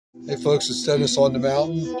Hey folks, it's Dennis on the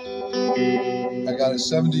mountain. I got a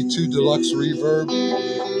 72 Deluxe Reverb.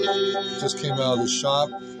 Just came out of the shop.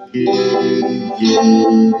 Here,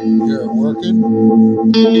 working.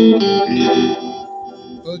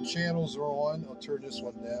 Both channels are on. I'll turn this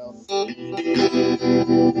one down.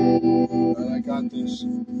 And I got this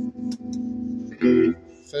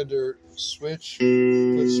Fender switch,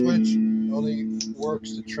 foot switch. Only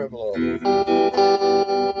works the tremolo.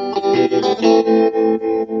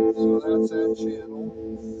 So that's that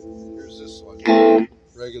channel. Here's this one,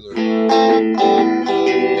 regular. Okay,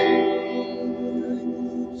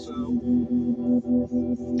 so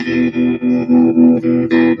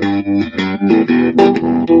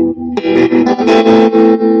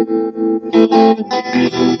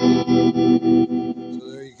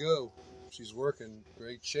there you go. She's working.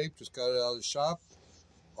 Great shape. Just got it out of the shop.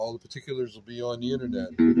 All the particulars will be on the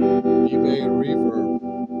internet. eBay and Reverb.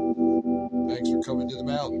 Thanks for coming to the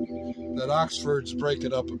mountain. That Oxford's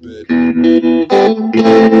breaking up a bit. Thanks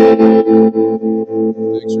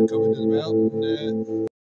for coming to the mountain.